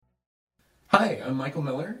Hi, I'm Michael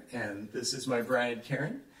Miller, and this is my bride,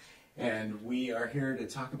 Karen, and we are here to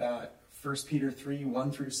talk about 1 Peter 3,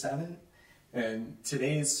 1 through 7, and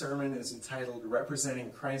today's sermon is entitled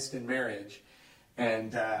Representing Christ in Marriage,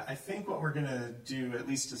 and I think what we're going to do, at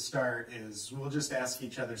least to start, is we'll just ask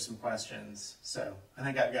each other some questions, so I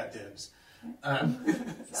think I've got dibs.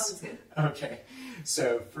 Sounds good. Okay,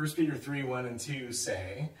 so 1 Peter 3, 1 and 2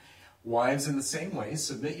 say, "Wives, in the same way,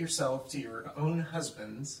 submit yourself to your own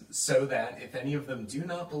husbands, so that if any of them do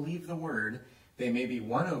not believe the word, they may be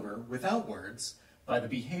won over without words by the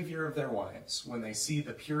behavior of their wives, when they see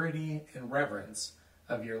the purity and reverence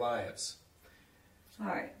of your lives." All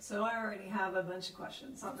right, so I already have a bunch of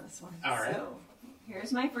questions on this one. All right. So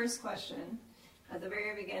here's my first question. At the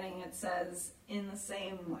very beginning, it says, "in the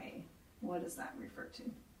same way." What does that refer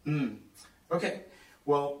to? Okay,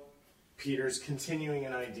 well, Peter's continuing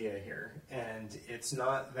an idea here, and it's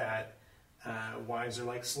not that wives are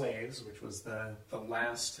like slaves, which was the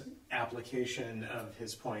last application of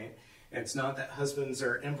his point. It's not that husbands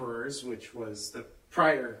are emperors, which was the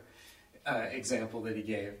prior example that he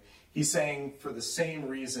gave. He's saying, for the same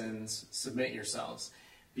reasons, submit yourselves.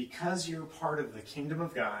 Because you're part of the kingdom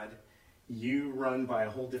of God, you run by a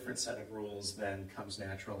whole different set of rules than comes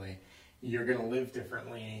naturally. You're going to live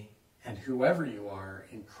differently. And whoever you are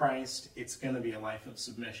in Christ, it's going to be a life of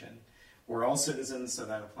submission. We're all citizens, so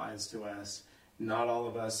that applies to us. Not all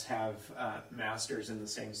of us have masters in the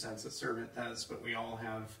same sense a servant does, but we all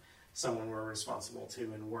have someone we're responsible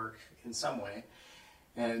to and work in some way.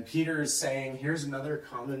 And Peter is saying, here's another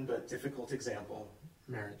common but difficult example,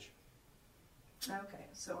 marriage. Okay,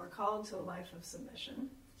 so we're called to a life of submission.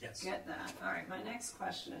 Yes. Get that. All right, my next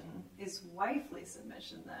question is wifely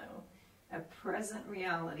submission, though, a present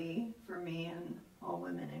reality for me and all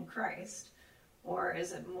women in Christ, or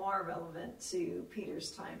is it more relevant to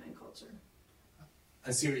Peter's time and culture?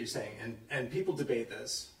 I see what you're saying, and people debate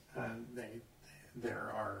this.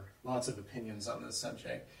 There are lots of opinions on this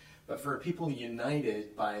subject, but for people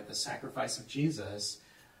united by the sacrifice of Jesus,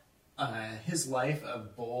 his life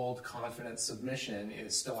of bold, confident submission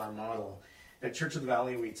is still our model. At Church of the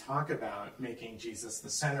Valley, we talk about making Jesus the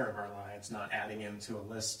center of our lives, not adding him to a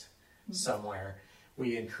list somewhere.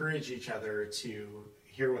 We encourage each other to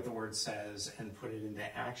hear what the word says and put it into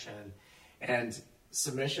action. And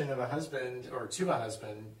submission of a husband or to a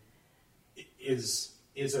husband is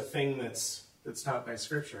a thing that's taught by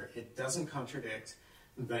Scripture. It doesn't contradict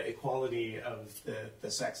the equality of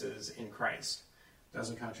the sexes in Christ. It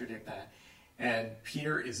doesn't contradict that. And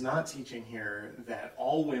Peter is not teaching here that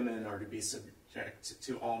all women are to be subject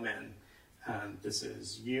to all men. This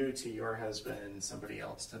is you to your husband, somebody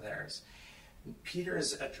else to theirs. Peter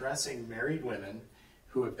is addressing married women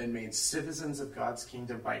who have been made citizens of God's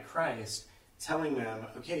kingdom by Christ, telling them,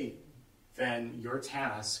 okay, then your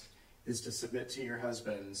task is to submit to your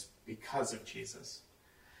husbands because of Jesus.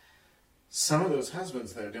 Some of those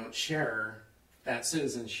husbands, though, don't share that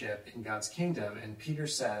citizenship in God's kingdom, and Peter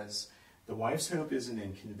says the wife's hope isn't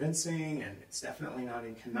in convincing, and it's definitely not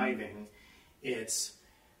in conniving. It's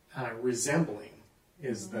resembling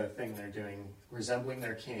is the thing they're doing, resembling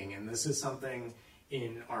their king. And this is something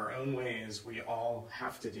in our own ways we all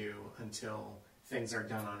have to do until things are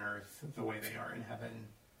done on earth the way they are in heaven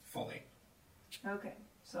fully. Okay,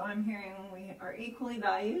 so I'm hearing we are equally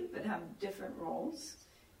valued but have different roles,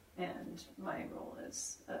 and my role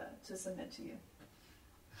is to submit to you.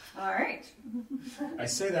 All right. I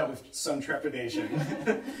say that with some trepidation.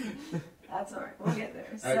 That's all right. We'll get there.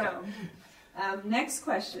 Okay. So, next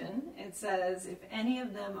question. It says, if any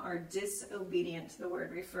of them are disobedient to the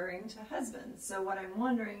word, referring to husbands. So what I'm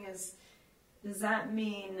wondering is, does that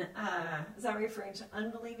mean, is that referring to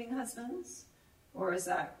unbelieving husbands? Or is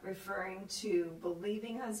that referring to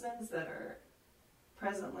believing husbands that are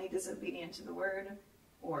presently disobedient to the word?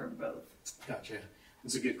 Or both? Gotcha.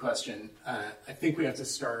 That's a good question. I think we have to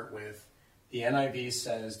start with the NIV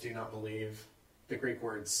says do not believe. The Greek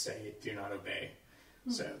words say do not obey.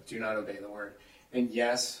 So do not obey the word. And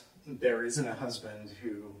yes, there isn't a husband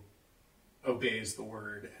who obeys the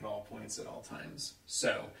word at all points at all times.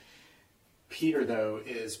 So Peter, though,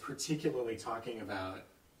 is particularly talking about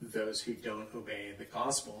those who don't obey the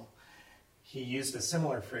gospel. He used a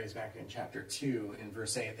similar phrase back in chapter 2 in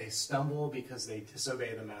verse 8. They stumble because they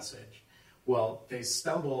disobey the message. Well, they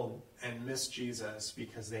stumble and miss Jesus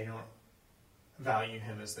because they don't value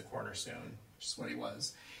him as the cornerstone, which is what he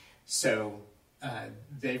was. So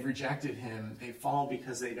they've rejected him. They fall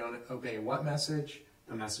because they don't obey what message?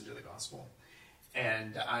 The message of the gospel.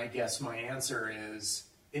 And I guess my answer is,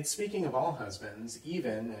 it's speaking of all husbands,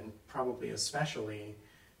 even and probably especially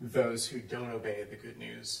those who don't obey the good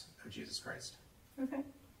news of Jesus Christ. Okay,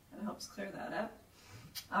 that helps. helps clear that up.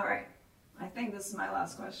 All right. I think this is my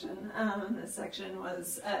last question. This section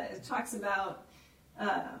was, it talks about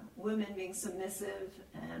women being submissive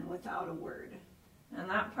and without a word. And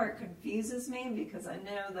that part confuses me because I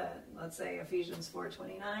know that, let's say Ephesians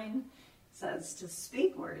 4:29 says to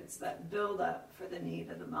speak words that build up for the need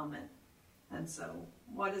of the moment. And so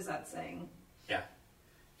what is that saying? Yeah.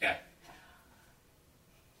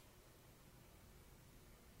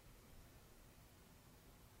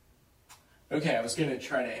 Okay, I was going to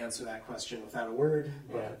try to answer that question without a word,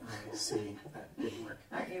 but I see that didn't work.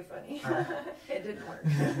 Aren't you funny? It didn't work.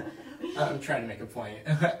 I'm trying to make a point.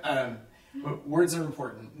 Words are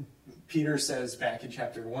important. Peter says back in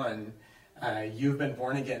chapter 1, you've been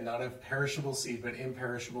born again, not of perishable seed, but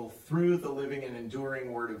imperishable, through the living and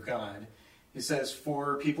enduring word of God. He says,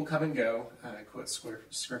 for people come and go, quotes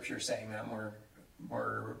scripture saying that more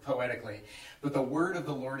poetically, but the word of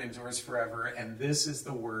the Lord endures forever, and this is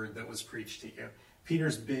the word that was preached to you.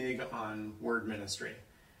 Peter's big on word ministry.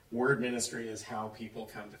 Word ministry is how people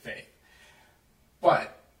come to faith.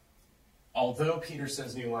 But although Peter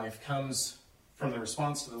says new life comes from the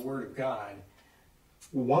response to the word of God,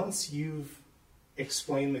 once you've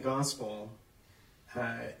explained the gospel,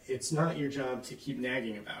 it's not your job to keep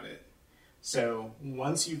nagging about it. So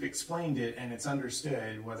once you've explained it and it's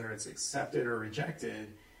understood, whether it's accepted or rejected,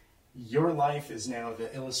 your life is now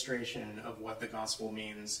the illustration of what the gospel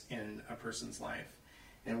means in a person's life.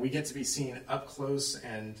 And we get to be seen up close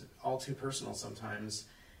and all too personal sometimes,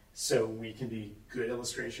 so we can be good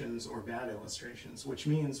illustrations or bad illustrations, which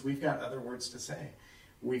means we've got other words to say.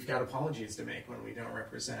 We've got apologies to make when we don't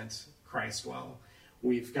represent Christ well.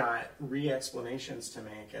 We've got re-explanations to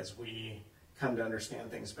make as we come to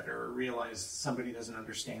understand things better or realize somebody doesn't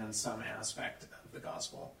understand some aspect of the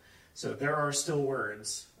gospel. So there are still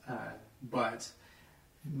words, but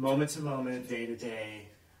moment to moment, day to day,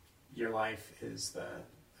 your life is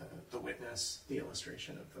the witness, the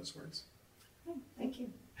illustration of those words. Oh, thank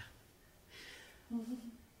you.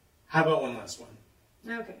 How about one last one?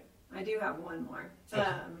 Okay, I do have one more. Okay.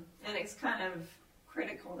 And it's kind of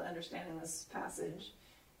critical to understanding this passage.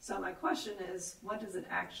 So my question is, what does it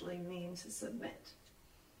actually mean to submit?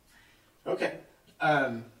 Okay.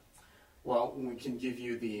 Well, we can give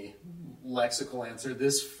you the lexical answer.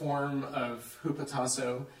 This form of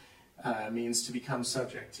hupotasso means to become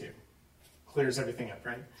subject to. Clears everything up,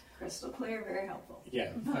 right? Crystal clear, very helpful. Yeah,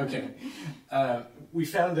 okay. We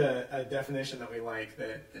found a definition that we like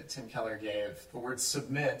that Tim Keller gave. The word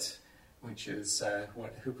submit, which is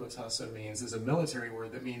what hupotasso means, is a military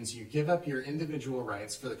word that means you give up your individual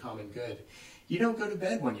rights for the common good. You don't go to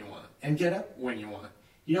bed when you want and get up when you want.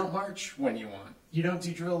 You don't march when you want. You don't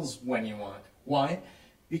do drills when you want. Why?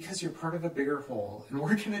 Because you're part of a bigger whole, and we're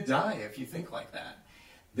going to die if you think like that.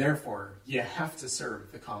 Therefore, you have to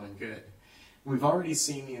serve the common good. We've already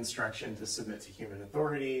seen the instruction to submit to human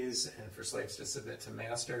authorities and for slaves to submit to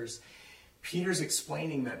masters. Peter's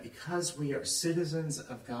explaining that because we are citizens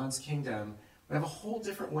of God's kingdom, we have a whole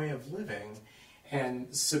different way of living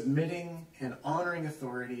and submitting and honoring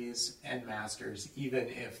authorities and masters, even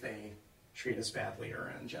if they treat us badly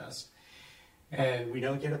or unjust. And we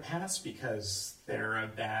don't get a pass because they're a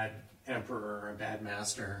bad emperor or a bad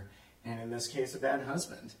master, and in this case, a bad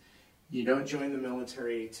husband. You don't join the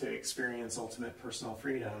military to experience ultimate personal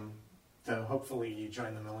freedom, though hopefully you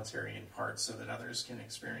join the military in part so that others can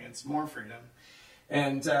experience more freedom.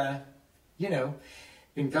 And,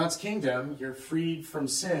 in God's kingdom, you're freed from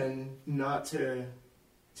sin, not to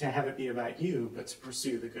have it be about you, but to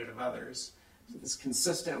pursue the good of others. So it's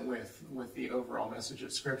consistent with the overall message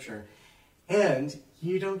of Scripture. And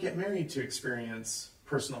you don't get married to experience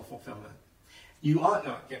personal fulfillment. You ought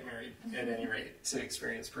not get married, at any rate, to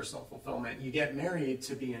experience personal fulfillment. You get married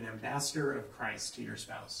to be an ambassador of Christ to your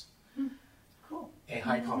spouse. Cool. A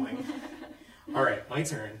high calling. All right, my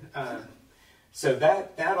turn. So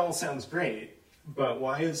that all sounds great, but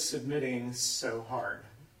why is submitting so hard?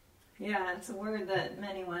 Yeah, it's a word that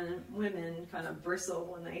many women kind of bristle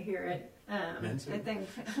when they hear it. Men too. I think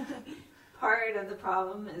part of the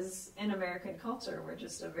problem is in American culture, we're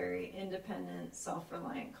just a very independent,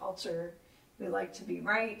 self-reliant culture. We like to be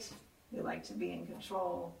right. We like to be in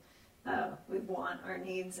control. We want our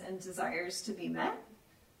needs and desires to be met.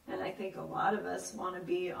 And I think a lot of us want to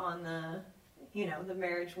be on the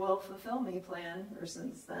marriage will fulfill me plan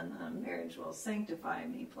versus then the marriage will sanctify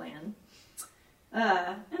me plan. And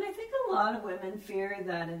I think a lot of women fear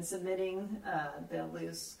that in submitting, they'll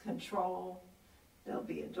lose control. They'll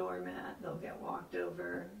be a doormat. They'll get walked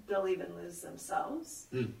over. They'll even lose themselves.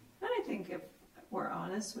 And I think if we're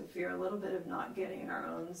honest, we fear a little bit of not getting our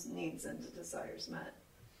own needs and desires met.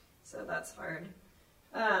 So that's hard.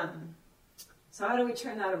 So how do we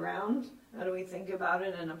turn that around? How do we think about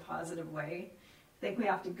it in a positive way? I think we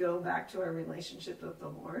have to go back to our relationship with the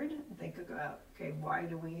Lord and think about, okay, why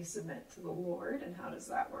do we submit to the Lord and how does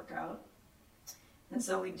that work out? And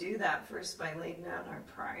so we do that first by laying down our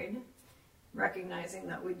pride, recognizing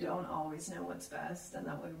that we don't always know what's best and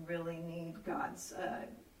that we really need God's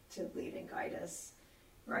to lead and guide us,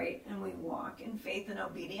 right? And we walk in faith and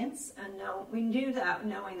obedience, and we do that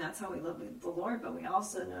knowing that's how we live with the Lord, but we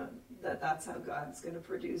also know that that's how God's going to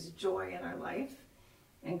produce joy in our life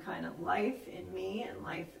and kind of life in me and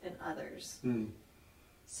life in others.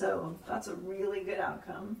 So that's a really good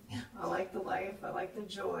outcome. I like the life, I like the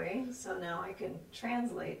joy, so now I can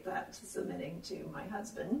translate that to submitting to my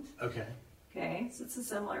husband. Okay, so it's a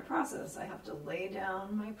similar process. I have to lay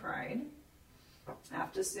down my pride. I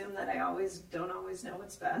have to assume that I don't always know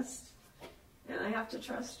what's best. And I have to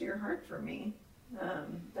trust your heart for me,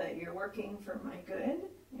 that you're working for my good.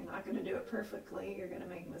 You're not going to do it perfectly. You're going to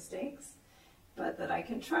make mistakes. But that I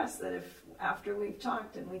can trust that if after we've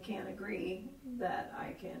talked and we can't agree, that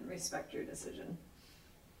I can respect your decision.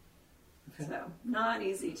 So, not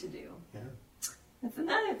easy to do. That's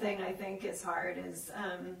another thing I think is hard is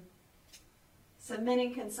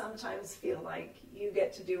submitting can sometimes feel like you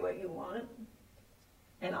get to do what you want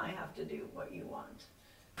and I have to do what you want.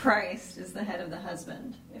 Christ is the head of the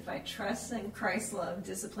husband. If I trust in Christ's love,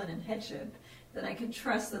 discipline, and headship, then I can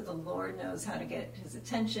trust that the Lord knows how to get his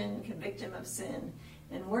attention, convict him of sin,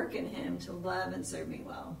 and work in him to love and serve me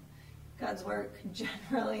well. God's work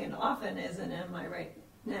generally and often isn't in my right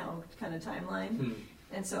now kind of timeline.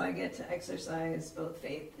 And so I get to exercise both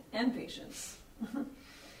faith and patience.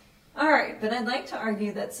 All right, but I'd like to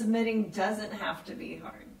argue that submitting doesn't have to be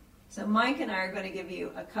hard. So Mike and I are going to give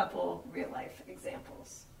you a couple real-life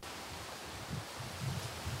examples.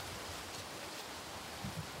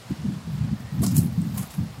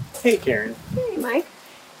 Hey, Karen. Hey, Mike.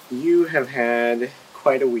 You have had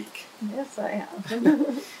quite a week. Yes, I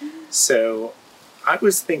have. So I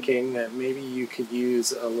was thinking that maybe you could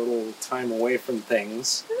use a little time away from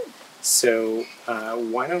things. So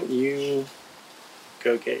why don't you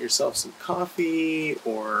go get yourself some coffee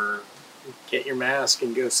or get your mask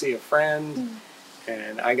and go see a friend.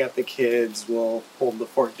 And I got the kids. We'll hold the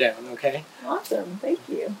fort down, okay? Awesome. Thank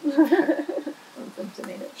you. I'm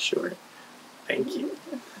intimidated. Sure. Thank you.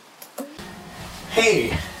 Hey.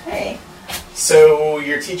 Hey. So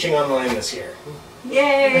you're teaching online this year.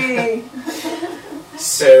 Yay!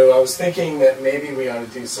 So I was thinking that maybe we ought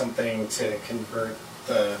to do something to convert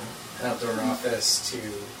the outdoor office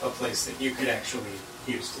to a place that you could actually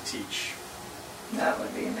use to teach. That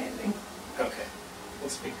would be amazing. Okay.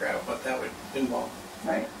 Let's figure out what that would involve.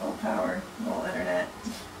 Right. Full power, full internet.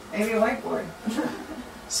 Maybe a whiteboard.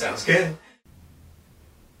 Sounds good.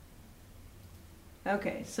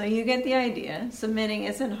 Okay, so you get the idea. Submitting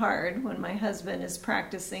isn't hard when my husband is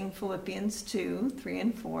practicing Philippians 2, 3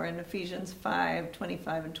 and 4, and Ephesians 5,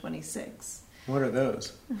 25 and 26. What are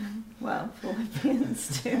those? Well,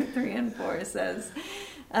 Philippians 2, 3 and 4 says,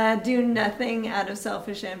 do nothing out of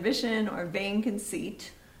selfish ambition or vain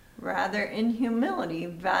conceit. Rather, in humility,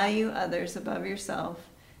 value others above yourself,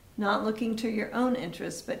 not looking to your own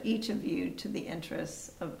interests, but each of you to the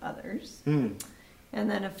interests of others. And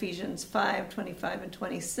then Ephesians 5, 25 and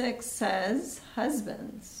 26 says,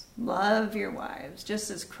 husbands, love your wives, just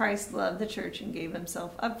as Christ loved the church and gave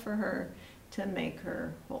himself up for her to make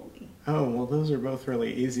her holy. Oh, well, those are both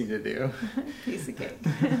really easy to do. Piece of cake.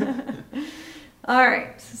 All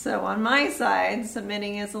right, so on my side,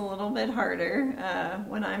 submitting is a little bit harder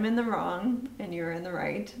when I'm in the wrong and you're in the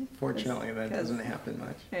right. Fortunately, that doesn't happen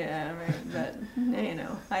much. Yeah, right, but,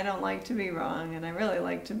 I don't like to be wrong, and I really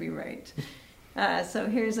like to be right. So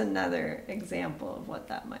here's another example of what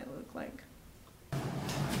that might look like.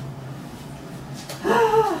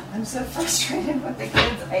 I'm so frustrated with the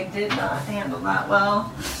kids. I did not handle that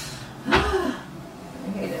well. I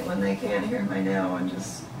hate it when they can't hear my no and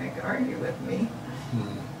just argue with me.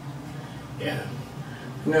 Yeah.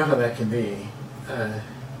 You know how that can be.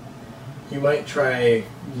 You might try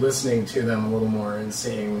listening to them a little more and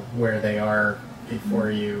seeing where they are before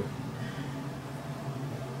you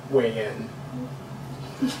weigh in.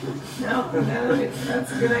 No,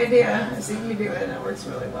 that's a good idea. I've seen you do it, and it works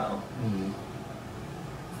really well.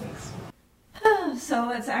 Thanks.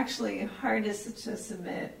 So it's actually hardest to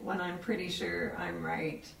submit when I'm pretty sure I'm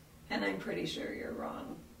right, and I'm pretty sure you're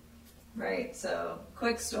wrong. Right? So,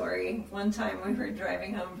 quick story. One time we were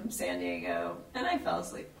driving home from San Diego, and I fell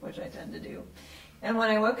asleep, which I tend to do. And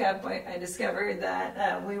when I woke up, I discovered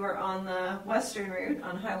that we were on the western route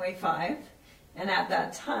on Highway 5, and at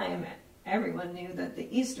that time, everyone knew that the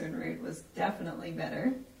eastern route was definitely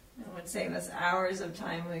better. It would save us hours of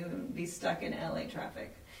time. We would be stuck in LA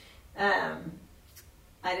traffic.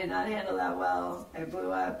 I did not handle that well. I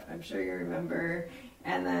blew up, I'm sure you remember,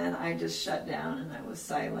 and then I just shut down and I was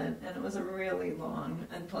silent, and it was a really long,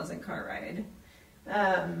 unpleasant car ride.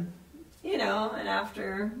 And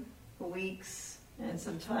after weeks and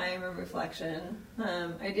some time of reflection,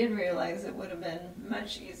 I did realize it would have been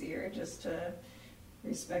much easier just to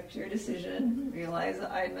respect your decision, realize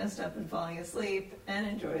that I'd messed up in falling asleep, and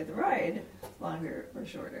enjoy the ride, longer or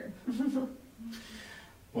shorter.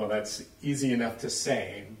 Well, that's easy enough to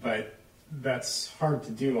say, but that's hard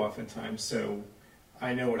to do oftentimes. So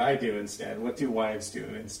I know what I do instead. What do wives do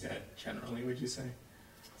instead, generally, would you say?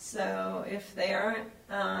 So if they aren't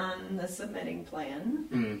on the submitting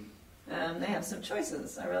plan, they have some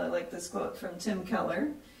choices. I really like this quote from Tim Keller.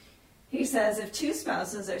 He says, if two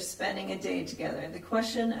spouses are spending a day together, the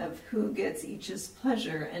question of who gets each's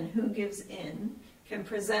pleasure and who gives in can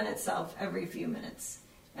present itself every few minutes.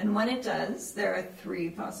 And when it does, there are three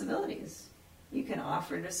possibilities. You can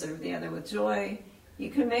offer to serve the other with joy, you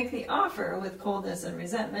can make the offer with coldness and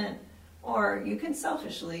resentment, or you can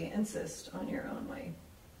selfishly insist on your own way.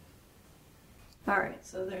 All right,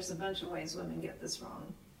 so there's a bunch of ways women get this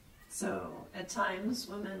wrong. So at times,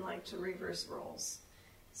 women like to reverse roles.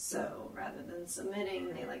 So rather than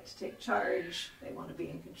submitting, they like to take charge, they want to be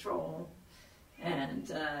in control,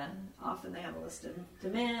 and often they have a list of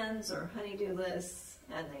demands or honey-do lists,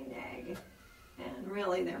 and they nag. And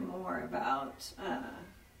really they're more about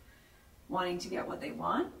wanting to get what they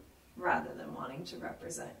want rather than wanting to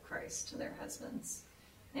represent Christ to their husbands.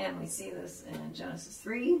 And we see this in Genesis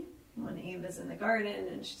 3 when Eve is in the garden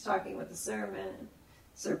and she's talking with the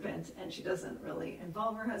serpent, and she doesn't really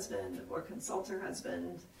involve her husband or consult her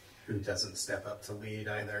husband. Who doesn't step up to lead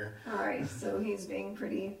either. All right, so he's being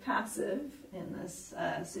pretty passive in this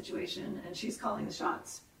situation, and she's calling the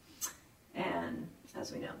shots. And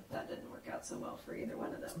as we know, that didn't work out so well for either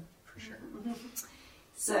one of them. For sure.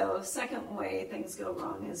 So second way things go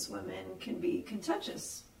wrong is women can be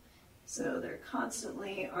contentious. So they're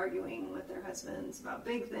constantly arguing with their husbands about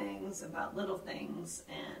big things, about little things,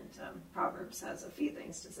 and Proverbs has a few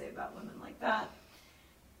things to say about women like that.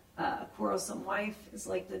 A quarrelsome wife is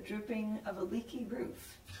like the dripping of a leaky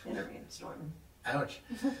roof in a rainstorm. Ouch.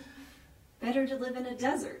 Better to live in a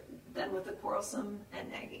desert than with a quarrelsome and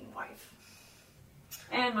nagging wife.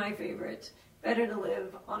 And my favorite, better to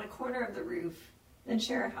live on a corner of the roof than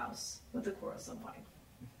share a house with a quarrelsome wife.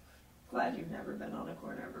 Glad you've never been on a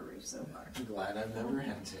corner of a roof so far. I'm glad I've never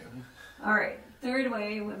had to. All right, third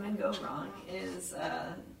way women go wrong is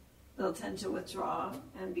they'll tend to withdraw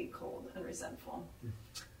and be cold and resentful.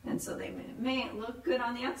 And so they may look good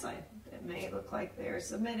on the outside. It may look like they're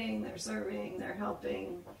submitting, they're serving, they're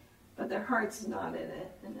helping, but their heart's not in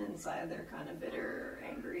it, and inside they're kind of bitter or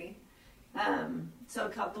angry. So a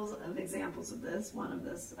couple of examples of this. One of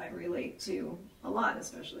this I relate to a lot,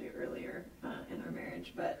 especially earlier in our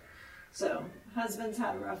marriage. But so husband's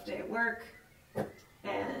had a rough day at work,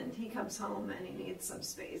 and he comes home and he needs some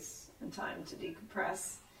space and time to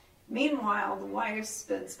decompress. Meanwhile, the wife's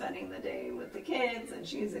been spending the day with the kids, and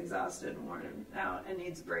she's exhausted and worn out and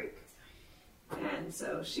needs a break. And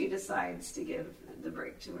so she decides to give the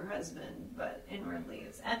break to her husband, but inwardly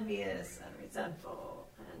is envious and resentful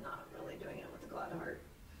and not really doing it with a glad heart.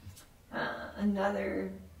 Another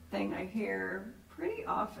thing I hear pretty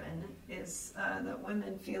often is that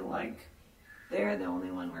women feel like they're the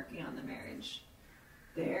only one working on the marriage.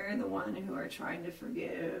 They're the one who are trying to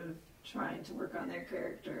forgive, trying to work on their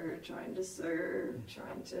character, trying to serve,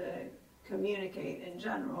 trying to communicate in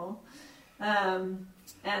general. And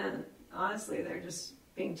honestly, they're just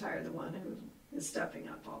being tired of the one who is stepping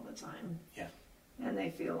up all the time. Yeah. And they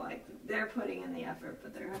feel like they're putting in the effort,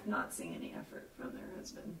 but they're not seeing any effort from their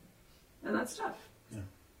husband. And that's tough. Yeah.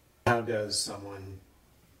 How does someone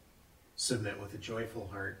submit with a joyful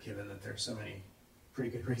heart, given that there's so many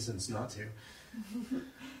pretty good reasons not to?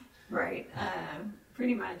 Right.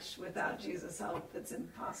 Pretty much without Jesus' help, it's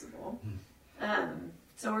impossible.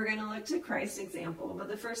 So we're going to look to Christ's example, but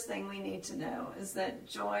the first thing we need to know is that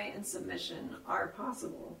joy and submission are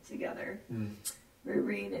possible together. We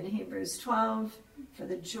read in Hebrews 12, for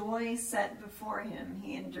the joy set before him,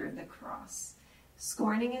 he endured the cross,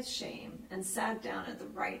 scorning its shame, and sat down at the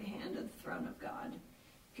right hand of the throne of God.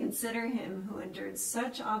 Consider him who endured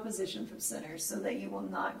such opposition from sinners, so that you will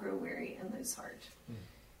not grow weary and lose heart.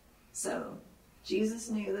 So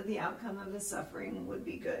Jesus knew that the outcome of his suffering would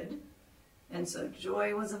be good, and so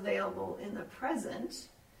joy was available in the present,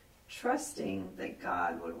 trusting that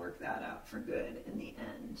God would work that out for good in the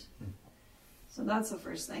end. So that's the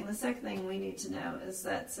first thing. The second thing we need to know is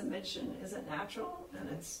that submission isn't natural, and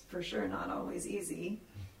it's for sure not always easy.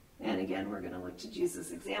 And again, we're going to look to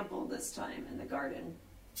Jesus' example this time in the garden.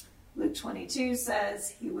 Luke 22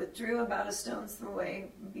 says, he withdrew about a stone's throw away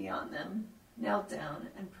beyond them, knelt down,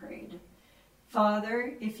 and prayed,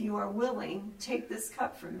 Father, if you are willing, take this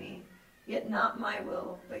cup from me, yet not my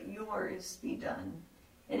will, but yours be done.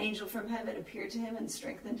 An angel from heaven appeared to him and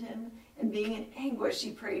strengthened him, and being in anguish,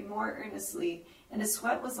 he prayed more earnestly, and his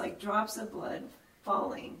sweat was like drops of blood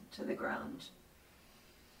falling to the ground.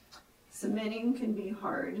 Submitting can be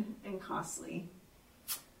hard and costly.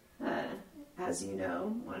 As you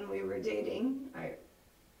know, when we were dating, I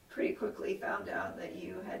pretty quickly found out that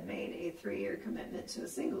you had made a 3-year commitment to a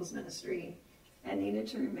singles ministry and needed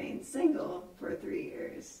to remain single for 3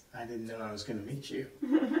 years. I didn't know I was going to meet you.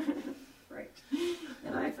 Right.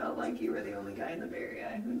 And I felt like you were the only guy in the Bay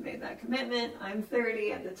Area who made that commitment. I'm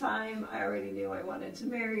 30 at the time. I already knew I wanted to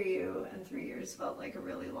marry you, and 3 years felt like a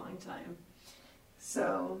really long time.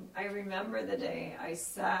 So I remember the day I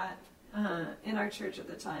sat in our church at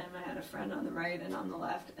the time. I had a friend on the right and on the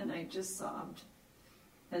left, and I just sobbed.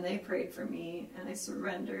 And they prayed for me, and I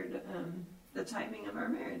surrendered the timing of our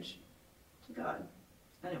marriage to God.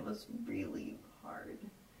 And it was really hard.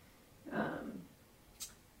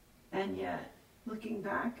 And yet, looking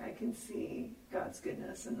back, I can see God's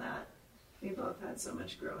goodness in that. We both had so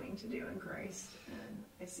much growing to do in Christ, and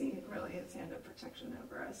I see really his hand of protection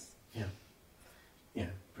over us. Yeah. Yeah,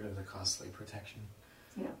 but it was a costly protection.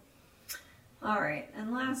 Yeah. All right,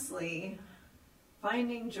 and lastly,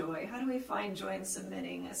 finding joy. How do we find joy in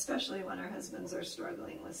submitting, especially when our husbands are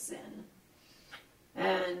struggling with sin?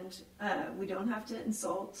 And we don't have to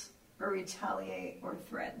insult or retaliate or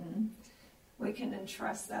threaten. We can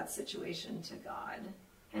entrust that situation to God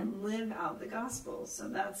and live out the gospel. So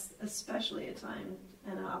that's especially a time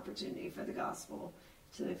and an opportunity for the gospel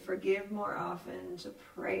to forgive more often, to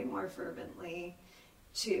pray more fervently,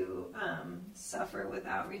 to suffer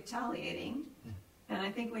without retaliating. And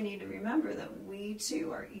I think we need to remember that we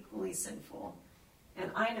too are equally sinful.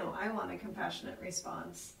 And I know I want a compassionate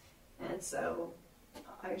response. And so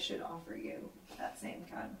I should offer you that same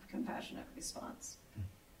kind of compassionate response.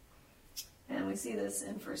 And we see this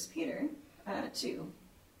in 1 Peter 2.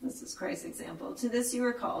 This is Christ's example. To this you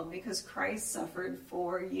are called, because Christ suffered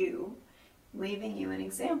for you, leaving you an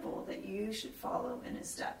example that you should follow in his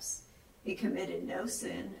steps. He committed no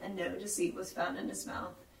sin, and no deceit was found in his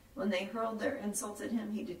mouth. When they hurled or insulted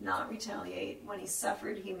him, he did not retaliate. When he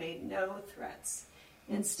suffered, he made no threats.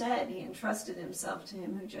 Instead, he entrusted himself to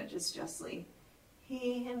him who judges justly.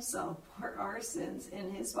 He himself bore our sins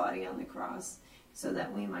in his body on the cross, so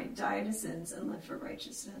that we might die to sins and live for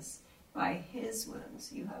righteousness. By his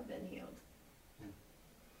wounds you have been healed.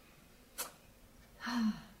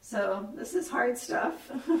 So this is hard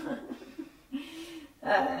stuff.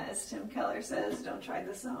 As Tim Keller says, don't try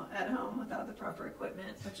this at home without the proper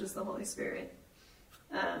equipment, which is the Holy Spirit.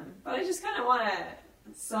 But I just kind of want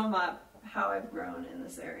to sum up how I've grown in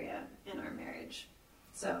this area in our marriage.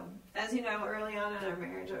 So, as you know, early on in our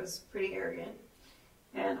marriage, I was pretty arrogant.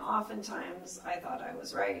 And oftentimes, I thought I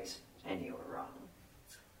was right, and you were wrong.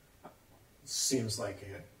 Seems like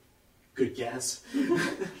a good guess.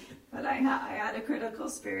 But I had a critical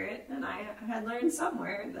spirit, and I had learned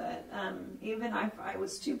somewhere that even if I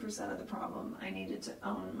was 2% of the problem, I needed to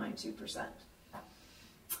own my 2%.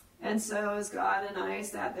 And so as God and I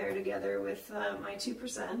sat there together with my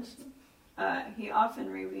 2%, he often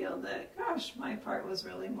revealed that, gosh, my part was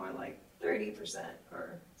really more like 30%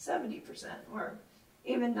 or 70% or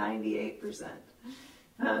even 98%.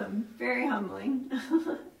 Very humbling.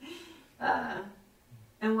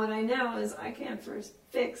 And what I know is I can't first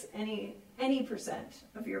fix any percent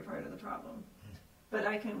of your part of the problem, but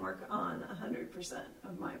I can work on 100%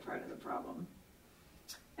 of my part of the problem.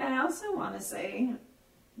 And I also want to say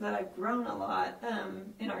that I've grown a lot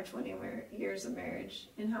in our 20 years of marriage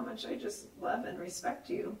in how much I just love and respect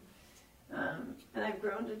you. And I've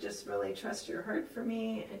grown to just really trust your heart for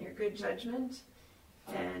me and your good judgment.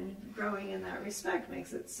 And growing in that respect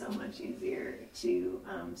makes it so much easier to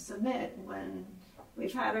submit when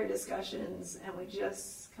we've had our discussions and we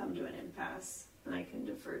just come to an impasse, and I can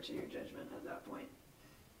defer to your judgment at that point.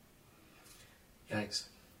 Yikes.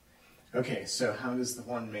 Okay, so how does the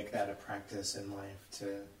one make that a practice in life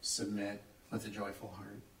to submit with a joyful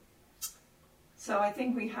heart? So I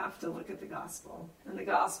think we have to look at the gospel. And the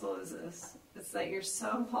gospel is this. It's that you're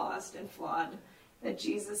so lost and flawed that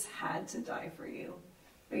Jesus had to die for you.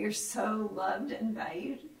 But you're so loved and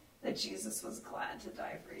valued that Jesus was glad to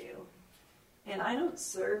die for you. And I don't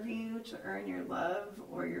serve you to earn your love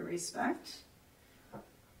or your respect.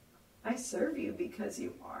 I serve you because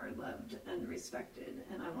you are loved and respected,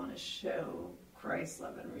 and I want to show Christ's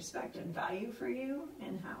love and respect and value for you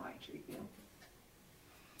in how I treat you.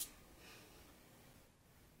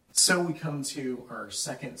 So we come to our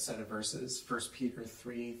second set of verses, 1 Peter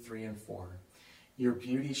 3 and 4. Your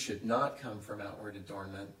beauty should not come from outward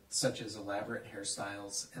adornment, such as elaborate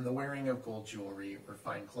hairstyles and the wearing of gold jewelry or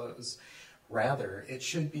fine clothes. Rather, it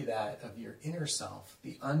should be that of your inner self,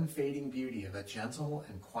 the unfading beauty of a gentle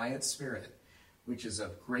and quiet spirit, which is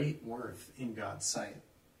of great worth in God's sight.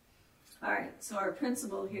 All right, so our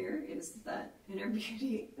principle here is that inner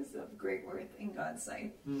beauty is of great worth in God's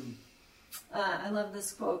sight. I love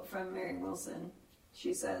this quote from Mary Wilson.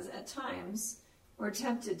 She says, "At times, we're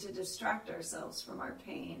tempted to distract ourselves from our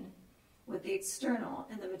pain with the external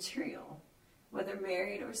and the material. Whether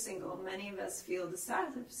married or single, many of us feel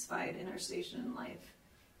dissatisfied in our station in life,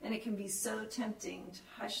 and it can be so tempting to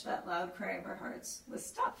hush that loud cry of our hearts with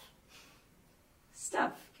stuff.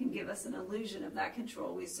 Stuff can give us an illusion of that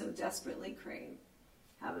control we so desperately crave.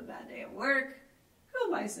 Have a bad day at work, go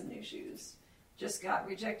buy some new shoes. Just got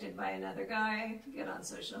rejected by another guy, get on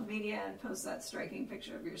social media and post that striking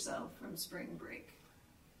picture of yourself from spring break.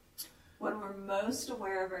 When we're most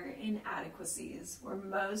aware of our inadequacies, we're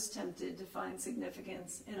most tempted to find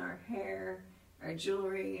significance in our hair, our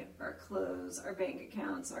jewelry, our clothes, our bank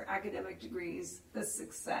accounts, our academic degrees, the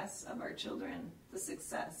success of our children, the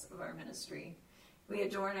success of our ministry. We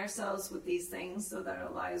adorn ourselves with these things so that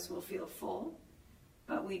our lives will feel full,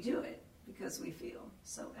 but we do it because we feel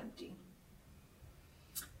so empty.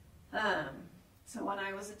 So when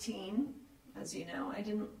I was a teen, as you know, I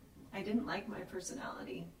didn't like my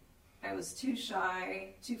personality. I was too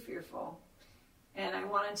shy, too fearful, and I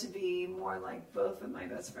wanted to be more like both of my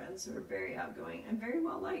best friends who were very outgoing and very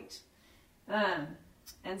well liked. And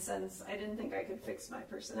since I didn't think I could fix my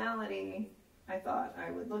personality, I thought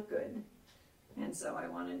I would look good. And so I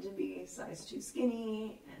wanted to be size 2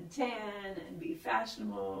 skinny and tan and be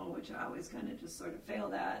fashionable, which I always kind of just sort of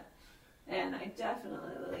failed at. And I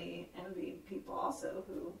definitely envied people also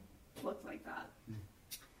who looked like that.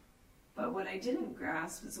 But what I didn't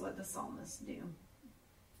grasp is what the psalmist knew.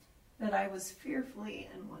 That I was fearfully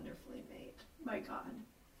and wonderfully made by God.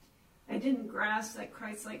 I didn't grasp that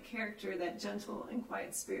Christ-like character, that gentle and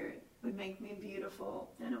quiet spirit, would make me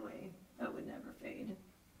beautiful in a way that would never fade.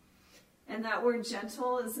 And that word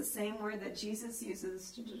gentle is the same word that Jesus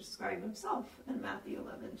uses to describe himself in Matthew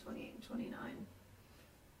 11:28 and 29.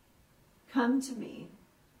 Come to me,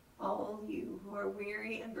 all you who are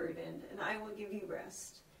weary and burdened, and I will give you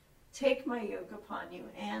rest. Take my yoke upon you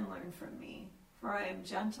and learn from me, for I am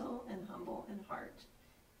gentle and humble in heart,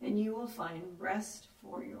 and you will find rest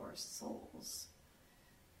for your souls.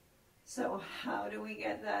 So how do we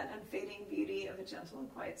get that unfading beauty of a gentle and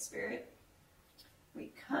quiet spirit?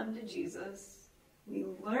 We come to Jesus, we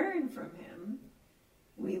learn from him,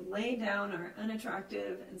 we lay down our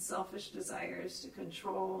unattractive and selfish desires to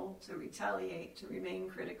control, to retaliate, to remain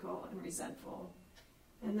critical and resentful.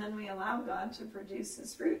 And then we allow God to produce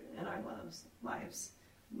his fruit in our lives.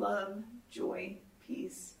 Love, joy,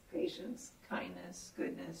 peace, patience, kindness,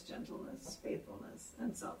 goodness, gentleness, faithfulness,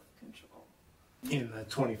 and self-control. In the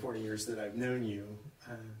 24 years that I've known you,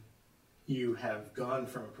 you have gone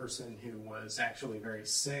from a person who was actually very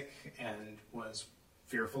sick and was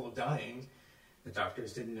fearful of dying. The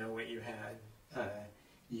doctors didn't know what you had.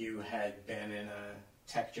 You had been in a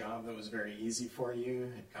tech job that was very easy for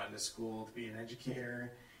you, had gone to school to be an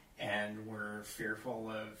educator, and were fearful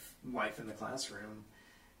of life in the classroom.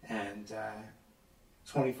 And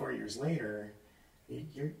 24 years later,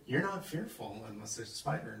 you're not fearful unless there's a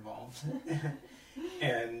spider involved.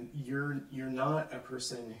 And you're not a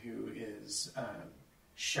person who is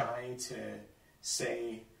shy to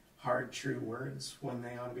say hard, true words when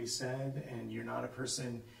they ought to be said, and you're not a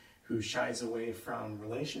person who shies away from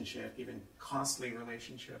relationship, even costly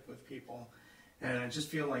relationship with people. And I just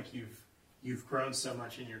feel like you've grown so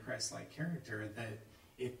much in your Christ-like character that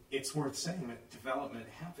it's worth saying that development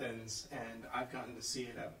happens, and I've gotten to see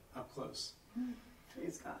it up close.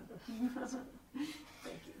 Praise God.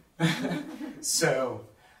 Thank you. So,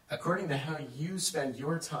 according to how you spend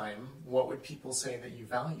your time, what would people say that you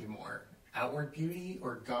value more? Outward beauty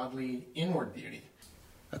or godly inward beauty?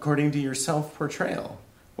 According to your self-portrayal,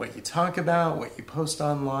 what you talk about, what you post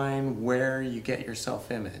online, where you get your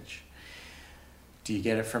self-image. Do you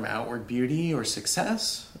get it from outward beauty or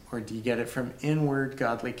success, or do you get it from inward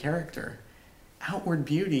godly character? Outward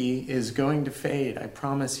beauty is going to fade, I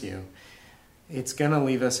promise you. It's going to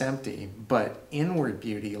leave us empty, but inward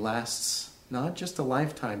beauty lasts not just a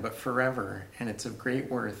lifetime, but forever, and it's of great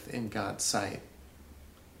worth in God's sight.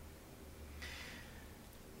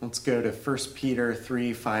 Let's go to 1 Peter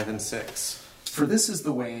 3, 5, and 6. For this is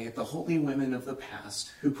the way the holy women of the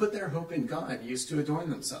past, who put their hope in God, used to adorn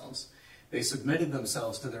themselves. They submitted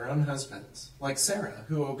themselves to their own husbands, like Sarah,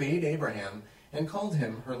 who obeyed Abraham and called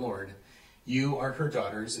him her Lord. You are her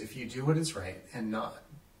daughters if you do what is right and not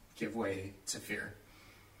give way to fear.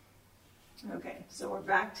 Okay, so we're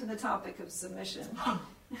back to the topic of submission.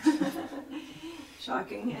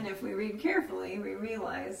 Shocking. And if we read carefully, we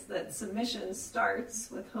realize that submission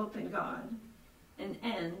starts with hope in God and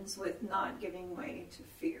ends with not giving way to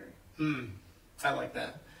fear. I like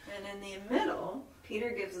that. And in the middle,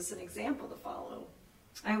 Peter gives us an example to follow.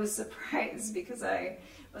 I was surprised because I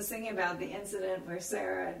was thinking about the incident where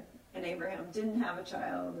Sarah and Abraham didn't have a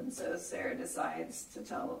child, and so Sarah decides to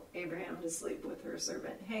tell Abraham to sleep with her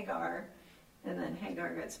servant Hagar, and then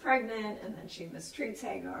Hagar gets pregnant, and then she mistreats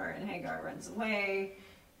Hagar, and Hagar runs away.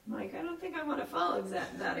 I'm like, I don't think I want to follow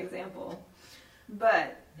that example.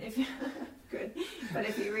 But if good, but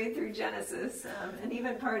if you read through Genesis and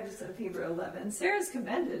even parts of Hebrew 11, Sarah's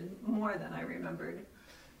commended more than I remembered.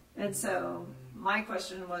 And so my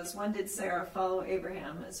question was, when did Sarah follow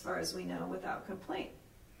Abraham, as far as we know, without complaint?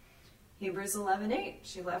 Hebrews 11:8,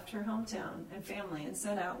 she left her hometown and family and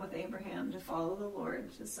set out with Abraham to follow the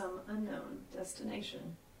Lord to some unknown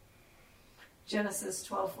destination. Genesis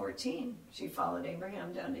 12:14, she followed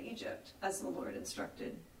Abraham down to Egypt as the Lord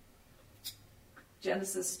instructed.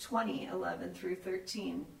 Genesis 20:11 through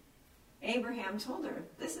 13, Abraham told her,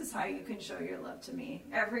 this is how you can show your love to me.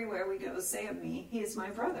 Everywhere we go, say of me, he is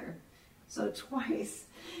my brother. So twice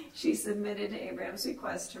she submitted to Abraham's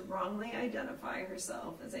request to wrongly identify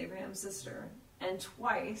herself as Abraham's sister. And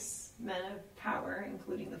twice men of power,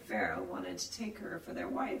 including the Pharaoh, wanted to take her for their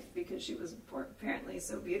wife because she was apparently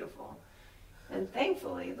so beautiful. And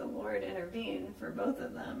thankfully, the Lord intervened for both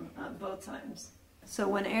of them both times. So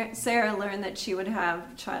when Sarah learned that she would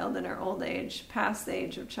have a child in her old age, past the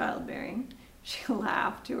age of childbearing, she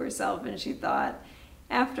laughed to herself and she thought,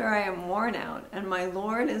 after I am worn out and my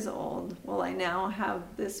Lord is old, will I now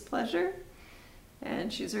have this pleasure?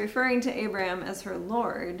 And she's referring to Abraham as her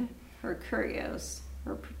Lord, her Kurios,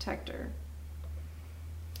 her protector.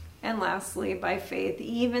 And lastly, by faith,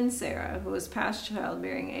 even Sarah, who was past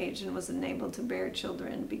childbearing age and was enabled to bear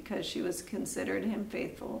children because she was considered him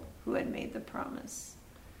faithful who had made the promise.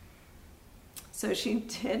 So she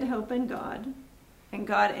did hope in God, and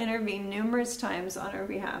God intervened numerous times on her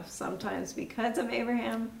behalf, sometimes because of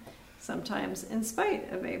Abraham, sometimes in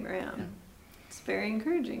spite of Abraham. Yeah. It's very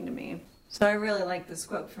encouraging to me. So I really like this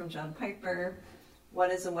quote from John Piper.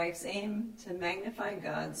 What is a wife's aim? To magnify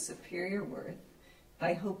God's superior worth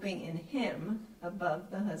by hoping in him above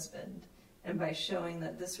the husband, and by showing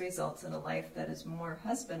that this results in a life that is more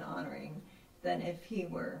husband-honoring than if he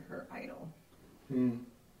were her idol.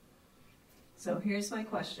 So here's my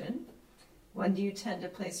question. When do you tend to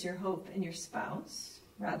place your hope in your spouse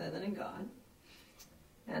rather than in God?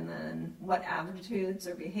 And then what attitudes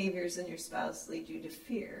or behaviors in your spouse lead you to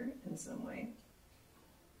fear in some way?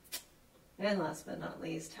 And last but not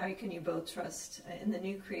least, how can you both trust in the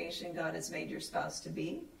new creation God has made your spouse to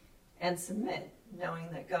be and submit, knowing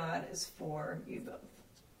that God is for you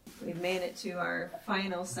both? We've made it to our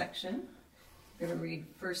final section. We're going to read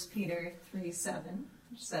 1 Peter 3:7,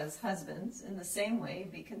 which says, husbands, in the same way,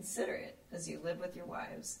 be considerate as you live with your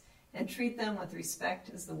wives, and treat them with respect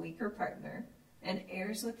as the weaker partner, and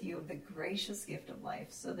heirs with you of the gracious gift of life,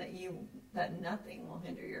 so that nothing will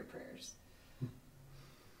hinder your prayers.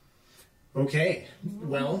 Okay,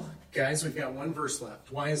 well, guys, we've got one verse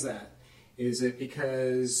left. Why is that? Is it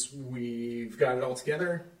because we've got it all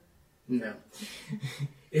together? No.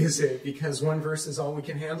 Is it because one verse is all we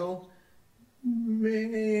can handle?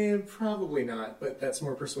 Probably not, but that's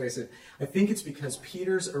more persuasive. I think it's because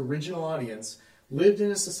Peter's original audience lived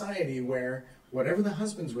in a society where whatever the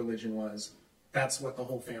husband's religion was, that's what the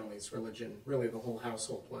whole family's religion, really the whole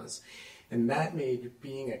household was. And that made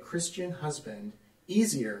being a Christian husband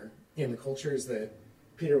easier in the cultures that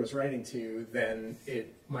Peter was writing to than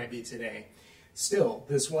it might be today. Still,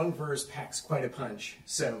 this one verse packs quite a punch.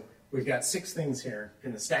 So we've got 6 things here.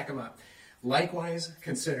 Going to stack them up. Likewise,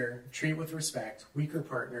 consider, treat with respect, weaker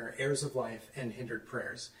partner, heirs of life, and hindered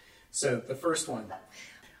prayers. So the first one,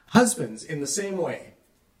 husbands in the same way.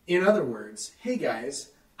 In other words, hey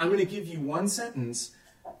guys, I'm going to give you one sentence,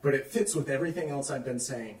 but it fits with everything else I've been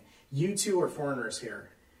saying. You two are foreigners here.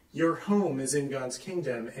 Your home is in God's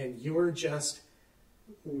kingdom, and you're just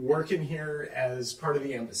working here as part of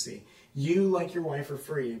the embassy. You, like your wife, are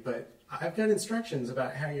free, but I've got instructions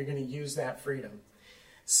about how you're going to use that freedom.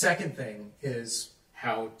 Second thing is,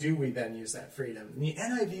 how do we then use that freedom? And the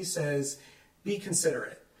NIV says, be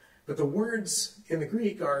considerate. But the words in the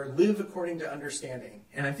Greek are live according to understanding.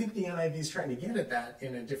 And I think the NIV is trying to get at that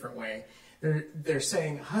in a different way. They're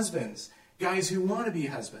saying, husbands, guys who want to be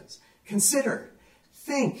husbands, consider,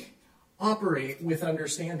 think, operate with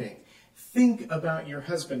understanding. Think about your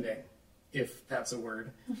husbanding, if that's a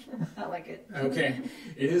word. I like it. Okay,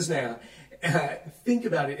 it is now. Think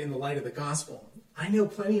about it in the light of the gospel. I know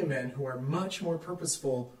plenty of men who are much more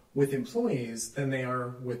purposeful with employees than they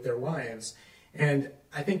are with their wives. And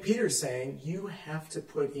I think Peter's saying you have to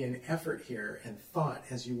put in effort here and thought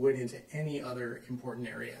as you would into any other important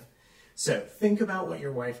area. So think about what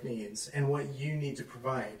your wife needs and what you need to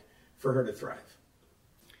provide for her to thrive.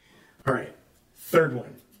 All right, third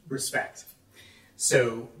one, respect.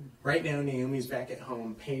 So right now Naomi's back at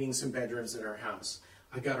home painting some bedrooms at our house.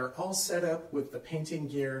 I got her all set up with the painting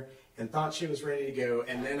gear and thought she was ready to go.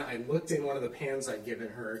 And then I looked in one of the pans I'd given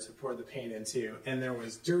her to pour the paint into, and there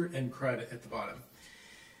was dirt and crud at the bottom.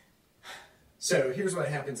 So here's what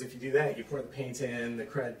happens if you do that. You pour the paint in, the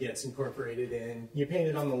crud gets incorporated in, you paint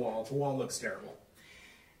it on the wall looks terrible.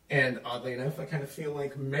 And oddly enough, I kind of feel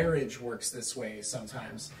like marriage works this way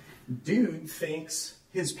sometimes. Dude thinks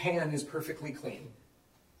his pan is perfectly clean.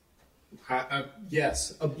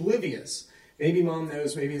 Yes, oblivious. Maybe mom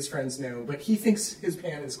knows, maybe his friends know, but he thinks his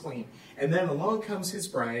pan is clean. And then along comes his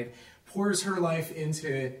bride, pours her life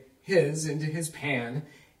into his pan,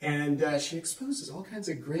 and she exposes all kinds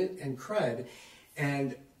of grit and crud,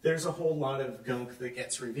 and there's a whole lot of gunk that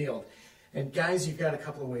gets revealed. And guys, you've got a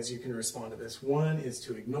couple of ways you can respond to this. One is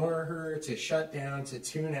to ignore her, to shut down, to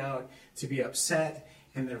tune out, to be upset,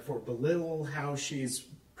 and therefore belittle how she's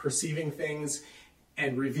perceiving things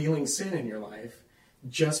and revealing sin in your life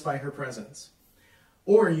just by her presence.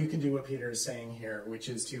 Or you can do what Peter is saying here, which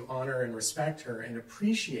is to honor and respect her and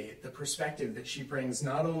appreciate the perspective that she brings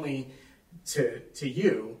not only to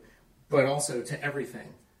you, but also to everything.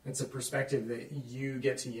 It's a perspective that you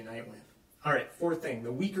get to unite with. All right, fourth thing,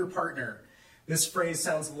 the weaker partner. This phrase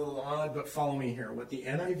sounds a little odd, but follow me here. What the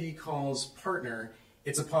NIV calls partner,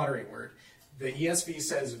 it's a pottery word. The ESV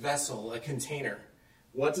says vessel, a container.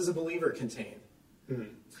 What does a believer contain?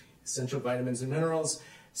 Essential vitamins and minerals.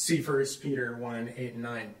 See 1 Peter 1, 8 and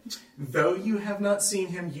 9. Though you have not seen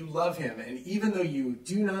him, you love him. And even though you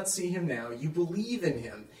do not see him now, you believe in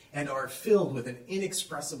him and are filled with an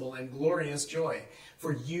inexpressible and glorious joy.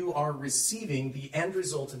 For you are receiving the end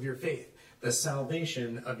result of your faith, the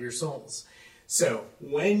salvation of your souls. So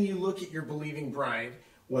when you look at your believing bride,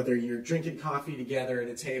 whether you're drinking coffee together at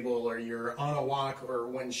a table or you're on a walk or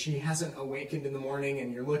when she hasn't awakened in the morning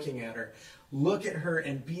and you're looking at her, look at her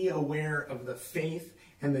and be aware of the faith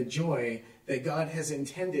and the joy that God has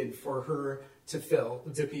intended for her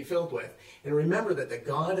to be filled with. And remember that the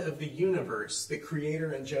God of the universe, the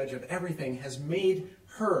creator and judge of everything, has made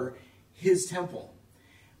her his temple.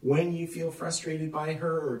 When you feel frustrated by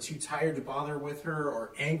her or too tired to bother with her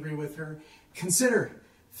or angry with her, consider,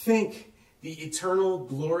 think, the eternal,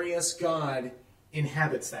 glorious God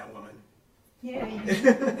inhabits that woman. Yay.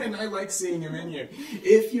 And I like seeing him in you.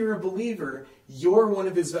 If you're a believer, you're one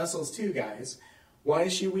of his vessels too, guys. Why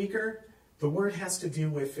is she weaker? The word has to do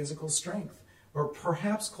with physical strength or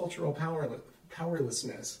perhaps cultural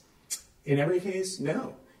powerlessness. In every case,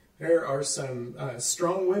 no. There are some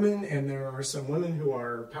strong women and there are some women who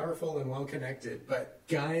are powerful and well-connected. But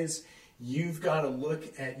guys, you've got to look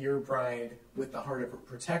at your bride with the heart of a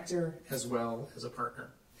protector as well as a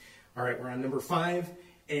partner. All right, we're on number 5,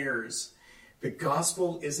 heirs. The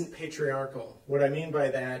gospel isn't patriarchal. What I mean by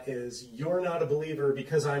that is you're not a believer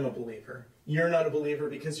because I'm a believer. You're not a believer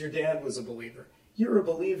because your dad was a believer. You're a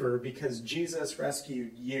believer because Jesus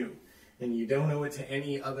rescued you, and you don't owe it to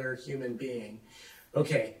any other human being.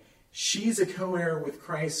 Okay, she's a co-heir with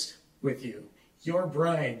Christ with you. Your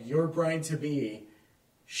bride-to-be,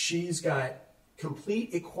 she's got complete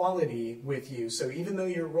equality with you. So even though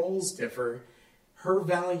your roles differ, her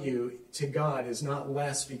value to God is not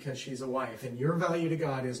less because she's a wife, and your value to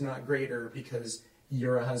God is not greater because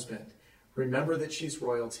you're a husband. Remember that she's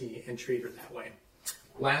royalty and treat her that way.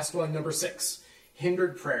 Last one, number 6,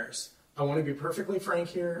 hindered prayers. I want to be perfectly frank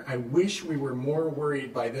here. I wish we were more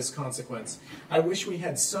worried by this consequence. I wish we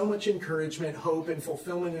had so much encouragement, hope, and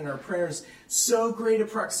fulfillment in our prayers, so great a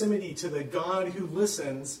proximity to the God who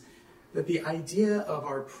listens, that the idea of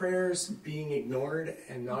our prayers being ignored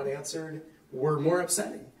and not answered were more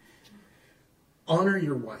upsetting. Honor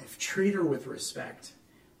your wife. Treat her with respect.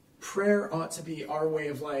 Prayer ought to be our way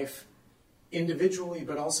of life individually,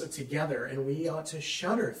 but also together, and we ought to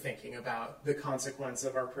shudder thinking about the consequence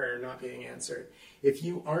of our prayer not being answered. If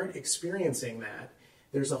you aren't experiencing that,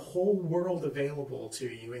 there's a whole world available to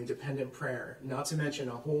you in dependent prayer, not to mention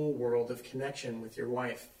a whole world of connection with your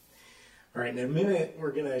wife. All right, in a minute,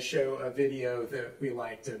 we're going to show a video that we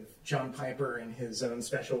liked of John Piper in his own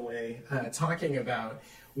special way, talking about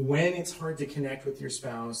when it's hard to connect with your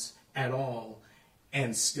spouse at all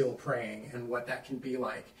and still praying and what that can be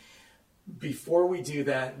like. Before we do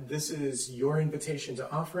that, this is your invitation to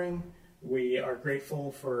offering. We are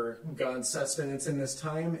grateful for God's sustenance in this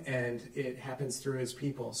time, and it happens through his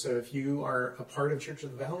people. So if you are a part of Church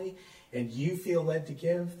of the Valley and you feel led to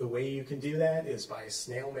give, the way you can do that is by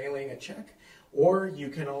snail mailing a check, or you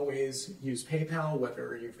can always use PayPal,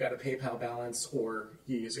 whether you've got a PayPal balance or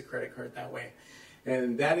you use a credit card that way.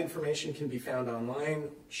 And that information can be found online,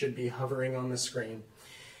 should be hovering on the screen.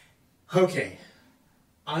 Okay,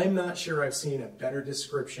 I'm not sure I've seen a better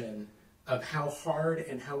description of how hard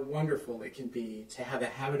and how wonderful it can be to have a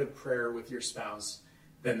habit of prayer with your spouse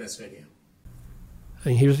than this video.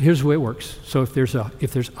 And here's the way it works. So if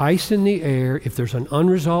there's ice in the air, if there's an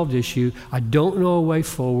unresolved issue, I don't know a way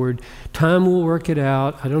forward, time will work it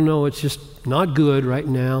out. I don't know, it's just not good right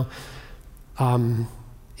now.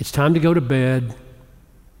 It's time to go to bed.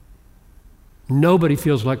 Nobody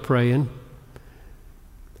feels like praying.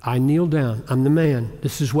 I kneel down. I'm the man.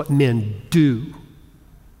 This is what men do.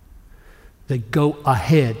 They go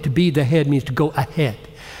ahead. To be the head means to go ahead.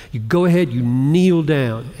 You go ahead, you kneel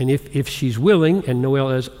down. And if she's willing, and Noelle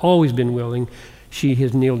has always been willing, she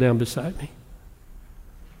has kneeled down beside me.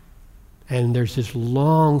 And there's this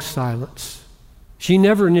long silence. She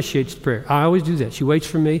never initiates the prayer. I always do that. She waits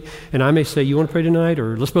for me, and I may say, you want to pray tonight,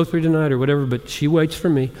 or let's both pray tonight, or whatever, but she waits for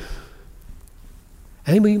me.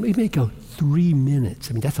 And we may go 3 minutes.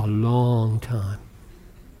 I mean, that's a long time.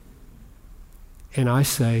 And I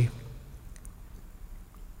say,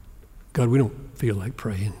 God, we don't feel like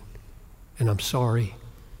praying, and I'm sorry.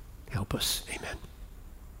 Help us. Amen.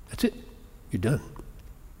 That's it. You're done.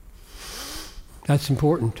 That's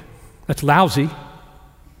important. That's lousy.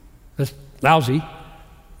 That's lousy.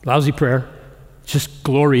 Lousy prayer. It's just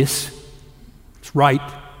glorious. It's right.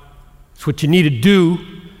 It's what you need to do.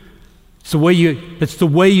 It's the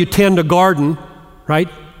way you tend a garden, right?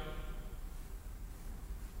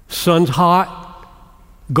 Sun's hot.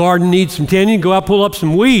 Garden needs some tending. Go out, pull up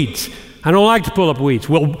some weeds. I don't like to pull up weeds.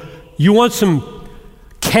 Well, you want some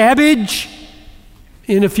cabbage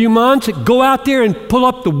in a few months? Go out there and pull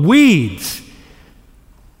up the weeds.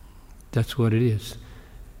 That's what it is.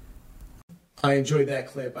 I enjoyed that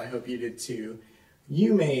clip. I hope you did too.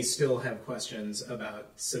 You may still have questions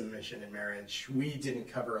about submission in marriage. We didn't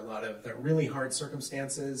cover a lot of the really hard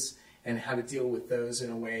circumstances and how to deal with those in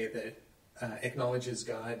a way that acknowledges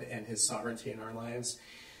God and his sovereignty in our lives.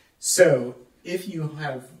 So if you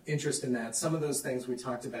have interest in that, some of those things we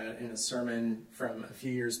talked about in a sermon from a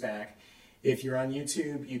few years back. If you're on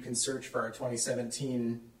YouTube, you can search for our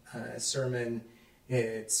 2017 sermon.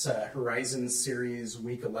 It's Horizons Series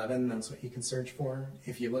Week 11. That's what you can search for.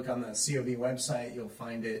 If you look on the COV website, you'll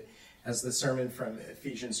find it as the sermon from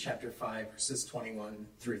Ephesians chapter 5, verses 21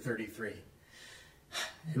 through 33.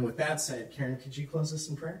 And with that said, Karen, could you close us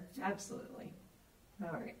in prayer? Absolutely.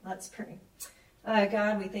 All right, let's pray.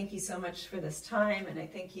 God, we thank you so much for this time, and I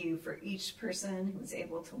thank you for each person who was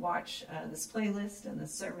able to watch this playlist and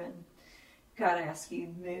this sermon. God, I ask you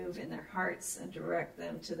to move in their hearts and direct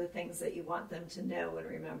them to the things that you want them to know and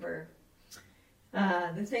remember.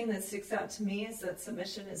 The thing that sticks out to me is that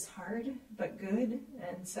submission is hard but good,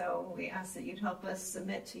 and so we ask that you'd help us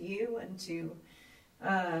submit to you and to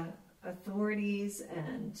authorities,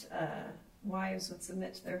 and wives would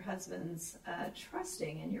submit to their husbands,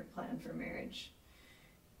 trusting in your plan for marriage.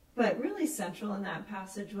 But really central in that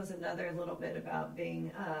passage was another little bit about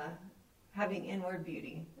being having inward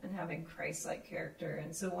beauty and having Christ-like character.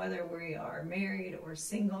 And so whether we are married or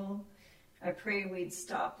single, I pray we'd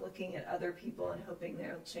stop looking at other people and hoping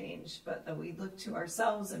they'll change, but that we'd look to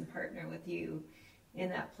ourselves and partner with you in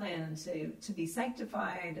that plan to be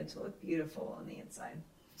sanctified and to look beautiful on the inside.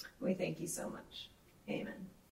 We thank you so much. Amen.